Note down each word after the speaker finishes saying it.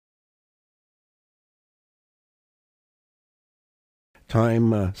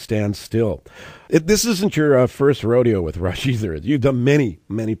Time Stands Still. This isn't your first rodeo with Rush either. You've done many,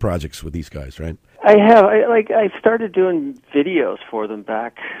 many projects with these guys, right? I have. I started doing videos for them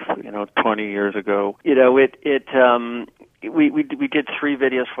back, 20 years ago. We did 3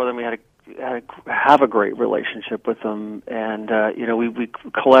 videos for them. We had to have a great relationship with them, and we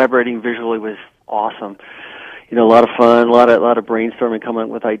collaborating visually was awesome. A lot of fun, a lot of brainstorming, coming up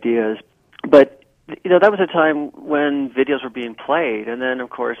with ideas. But that was a time when videos were being played, and then of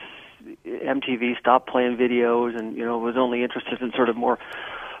course MTV stopped playing videos, and was only interested in sort of more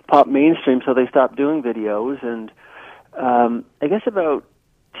pop mainstream, so they stopped doing videos. And I guess about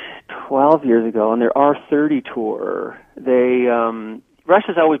 12 years ago, on their R30 tour, Rush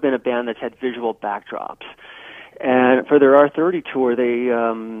has always been a band that's had visual backdrops. And for their R30 tour, they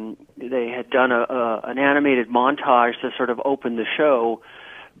had done an animated montage to sort of open the show.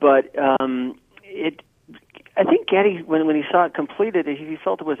 But I think Geddy, when he saw it completed, he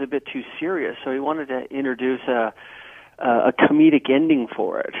felt it was a bit too serious, so he wanted to introduce a comedic ending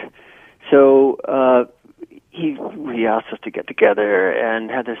for it. So he asked us to get together and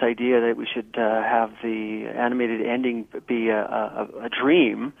had this idea that we should have the animated ending be a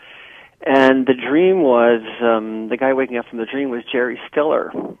dream. And the dream was, the guy waking up from the dream was Jerry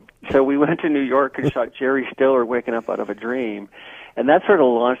Stiller. So we went to New York and shot Jerry Stiller waking up out of a dream. And that sort of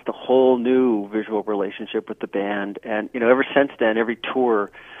launched a whole new visual relationship with the band. And, ever since then, every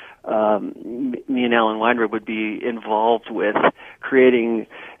tour, me and Alan Weinberg would be involved with creating,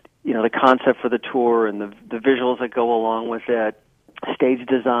 the concept for the tour and the visuals that go along with it, stage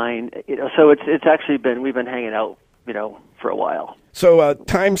design. So it's actually we've been hanging out, for a while. So,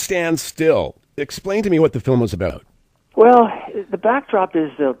 Time Stands Still. Explain to me what the film was about. Well, the backdrop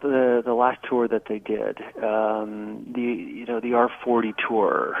is the last tour that they did, the R40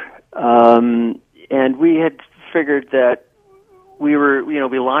 tour, and we had figured that we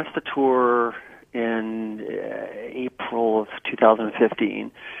launched the tour in April of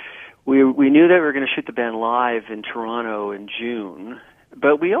 2015. We knew that we were going to shoot the band live in Toronto in June.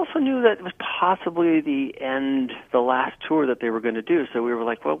 But we also knew that it was possibly the last tour that they were going to do. So we were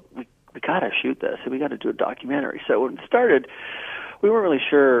like, well, we got to shoot this, and we got to do a documentary. So when it started, we weren't really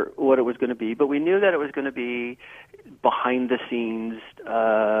sure what it was going to be, but we knew that it was going to be behind the scenes,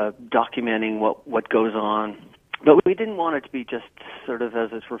 documenting what goes on. But we didn't want it to be just sort of,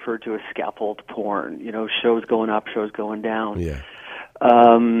 as it's referred to as, scaffold porn, shows going up, shows going down. Yeah.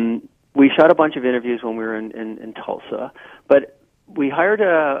 We shot a bunch of interviews when we were in Tulsa, but we hired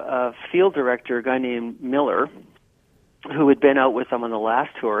a field director, a guy named Miller, who had been out with them on the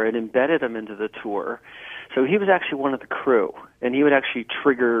last tour and embedded them into the tour. So he was actually one of the crew, and he would actually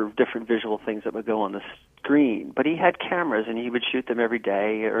trigger different visual things that would go on the screen. But he had cameras, and he would shoot them every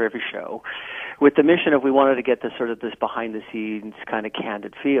day or every show with the mission of we wanted to get this sort of this behind-the-scenes kind of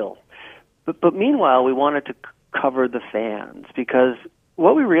candid feel. But meanwhile, we wanted to cover the fans, because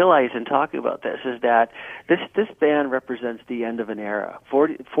what we realized in talking about this is that this band represents the end of an era.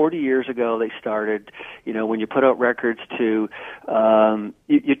 40 years ago they started, when you put out records to,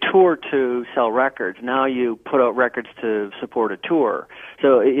 you tour to sell records. Now you put out records to support a tour.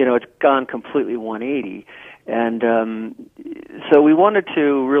 So, it's gone completely 180. And so we wanted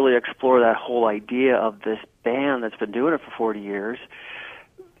to really explore that whole idea of this band that's been doing it for 40 years.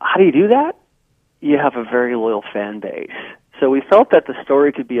 How do you do that? You have a very loyal fan base. So we felt that the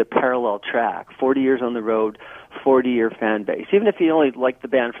story could be a parallel track, 40 years on the road, 40-year fan base. Even if you only liked the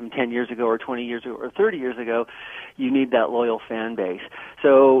band from 10 years ago or 20 years ago or 30 years ago, you need that loyal fan base.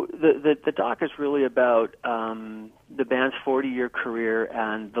 So the doc is really about the band's 40-year career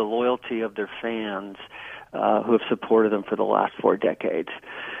and the loyalty of their fans who have supported them for the last 4 decades.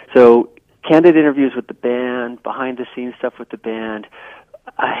 So candid interviews with the band, behind-the-scenes stuff with the band,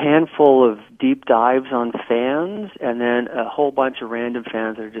 a handful of deep dives on fans, and then a whole bunch of random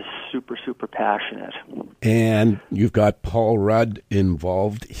fans that are just super, super passionate. And you've got Paul Rudd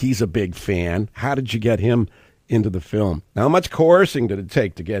involved. He's a big fan. How did you get him into the film? How much coercing did it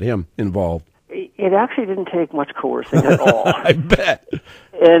take to get him involved? It actually didn't take much coercing at all. I bet.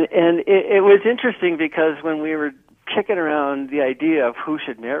 And it was interesting because when we were kicking around the idea of who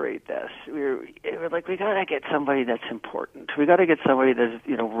should narrate this, we were like, we got to get somebody that's important. We got to get somebody that's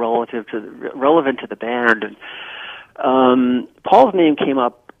relevant to the band. And Paul's name came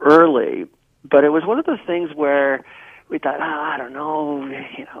up early, but it was one of those things where we thought, I don't know,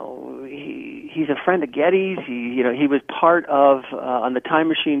 he's a friend of Geddy's. He was part of on the Time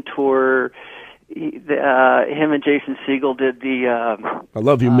Machine tour. Him and Jason Segel did the I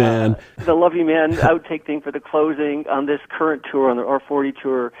Love You Man. The Love You Man outtake thing for the closing on this current tour, on the R40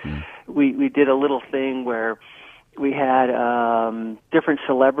 tour. We did a little thing where We had different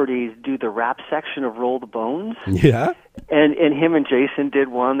celebrities do the rap section of Roll the Bones. Yeah. And him and Jason did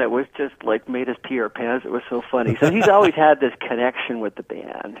one that was just like made us pee our pants. It was so funny. So he's always had this connection with the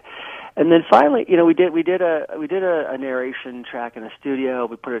band. And then finally, we did a narration track in a studio.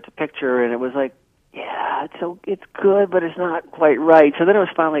 We put it to picture, and it was like, yeah, it's good, but it's not quite right. So then it was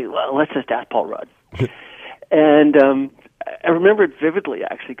finally, well, let's just ask Paul Rudd. And I remember it vividly,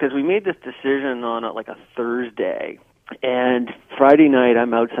 actually, because we made this decision on like a Thursday. And Friday night,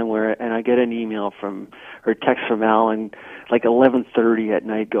 I'm out somewhere, and I get an email or text from Alan, like 11:30 at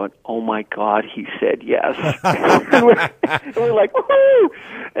night, going, "Oh my God, he said yes!" and we're like, "Woohoo!"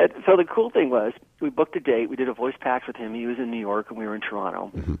 And so the cool thing was, we booked a date. We did a voice patch with him. He was in New York, and we were in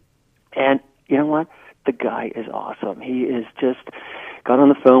Toronto. Mm-hmm. And you know what? The guy is awesome. He is just got on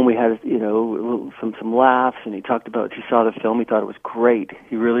the phone. We had some laughs, and he talked about. He saw the film. He thought it was great.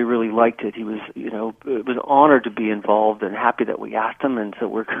 He really, really liked it. He was it was honored to be involved and happy that we asked him. And so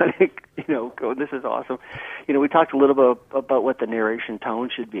we're kind of going, this is awesome. We talked a little bit about what the narration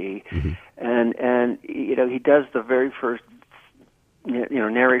tone should be, mm-hmm. and he does the very first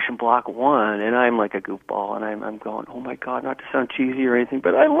narration block one, and I'm like a goofball, and I'm going, oh my God, not to sound cheesy or anything,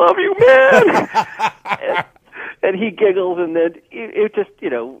 but I love you, man. and he giggles, and then it just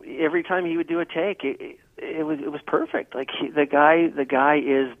every time he would do a take, it was perfect. Like the guy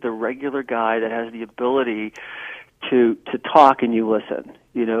is the regular guy that has the ability to talk and you listen.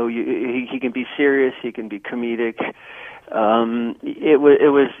 He can be serious, he can be comedic.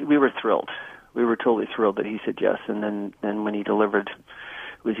 We were thrilled. We were totally thrilled that he said yes, and then when he delivered,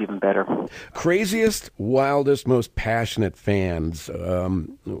 it was even better. Craziest, wildest, most passionate fans.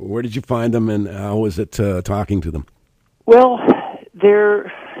 Where did you find them, and how was it talking to them? Well,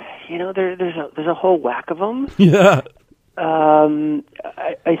 there's a whole whack of them. Yeah.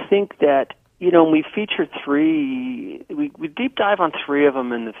 I think that we featured three. We deep dive on three of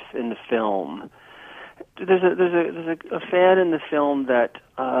them in the film. There's a fan in the film that.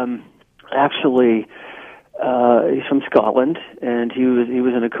 Actually, he's from Scotland, and he was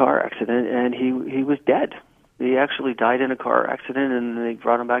in a car accident, and he was dead. He actually died in a car accident, and they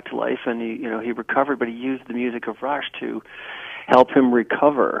brought him back to life, and he recovered. But he used the music of Rush to help him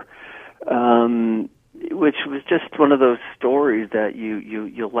recover, which was just one of those stories that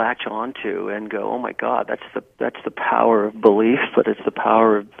you latch onto and go, oh my God, that's the power of belief, but it's the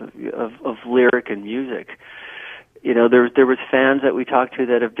power of lyric and music. There was fans that we talked to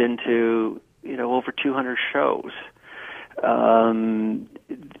that have been to, over 200 shows.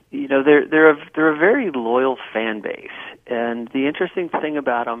 They're a very loyal fan base, and the interesting thing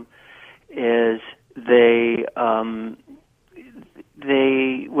about them is they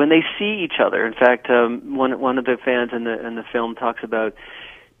when they see each other. In fact, one of the fans in the film talks about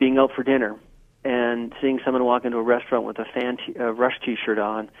being out for dinner and seeing someone walk into a restaurant with a Rush T-shirt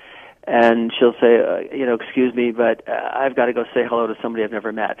on. And she'll say, excuse me, but I've got to go say hello to somebody I've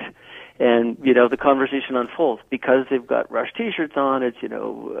never met. And, the conversation unfolds. Because they've got Rush T-shirts on, it's,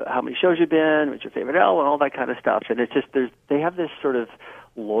 how many shows you've been, what's your favorite album, all that kind of stuff. And it's just, they have this sort of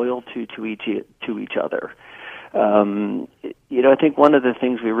loyalty to each other. I think one of the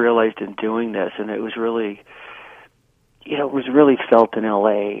things we realized in doing this, and it was really felt in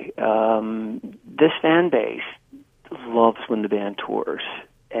L.A., this fan base loves when the band tours.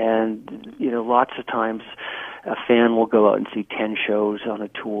 And, lots of times a fan will go out and see 10 shows on a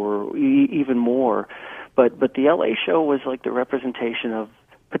tour, even more. But the LA show was like the representation of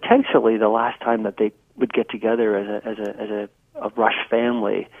potentially the last time that they would get together as a Rush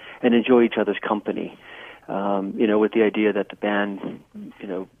family and enjoy each other's company. With the idea that the band,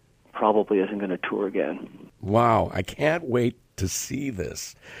 probably isn't going to tour again. Wow, I can't wait to see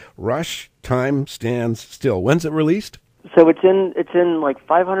this. Rush, time stands still. When's it released? So it's in like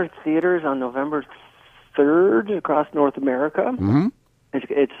 500 theaters on November 3rd across North America. Mm-hmm.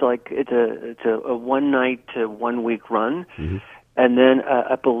 It's a 1 night to 1 week run, mm-hmm. and then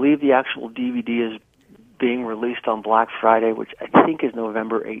I believe the actual DVD is being released on Black Friday, which I think is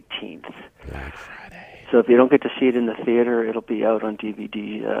November 18th. Black Friday. So if you don't get to see it in the theater, it'll be out on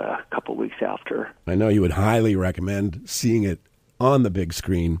DVD a couple weeks after. I know you would highly recommend seeing it on the big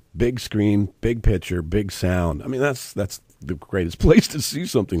screen, big picture, big sound. I mean, that's the greatest place to see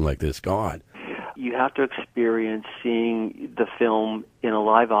something like this. God. You have to experience seeing the film in a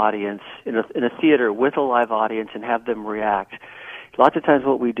live audience, in a theater with a live audience, and have them react. Lots of times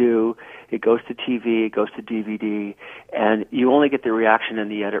what we do, it goes to TV, it goes to DVD, and you only get the reaction in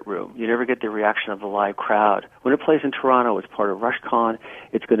the edit room. You never get the reaction of the live crowd. When it plays in Toronto, it's part of Rushcon.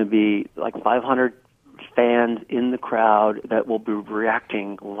 It's going to be like 500 fans in the crowd that will be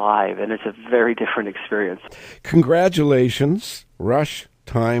reacting live, and it's a very different experience. Congratulations. Rush,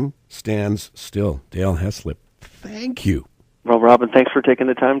 Time Stands Still. Dale Heslip, thank you. Well, Robin, thanks for taking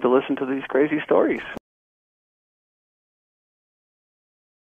the time to listen to these crazy stories.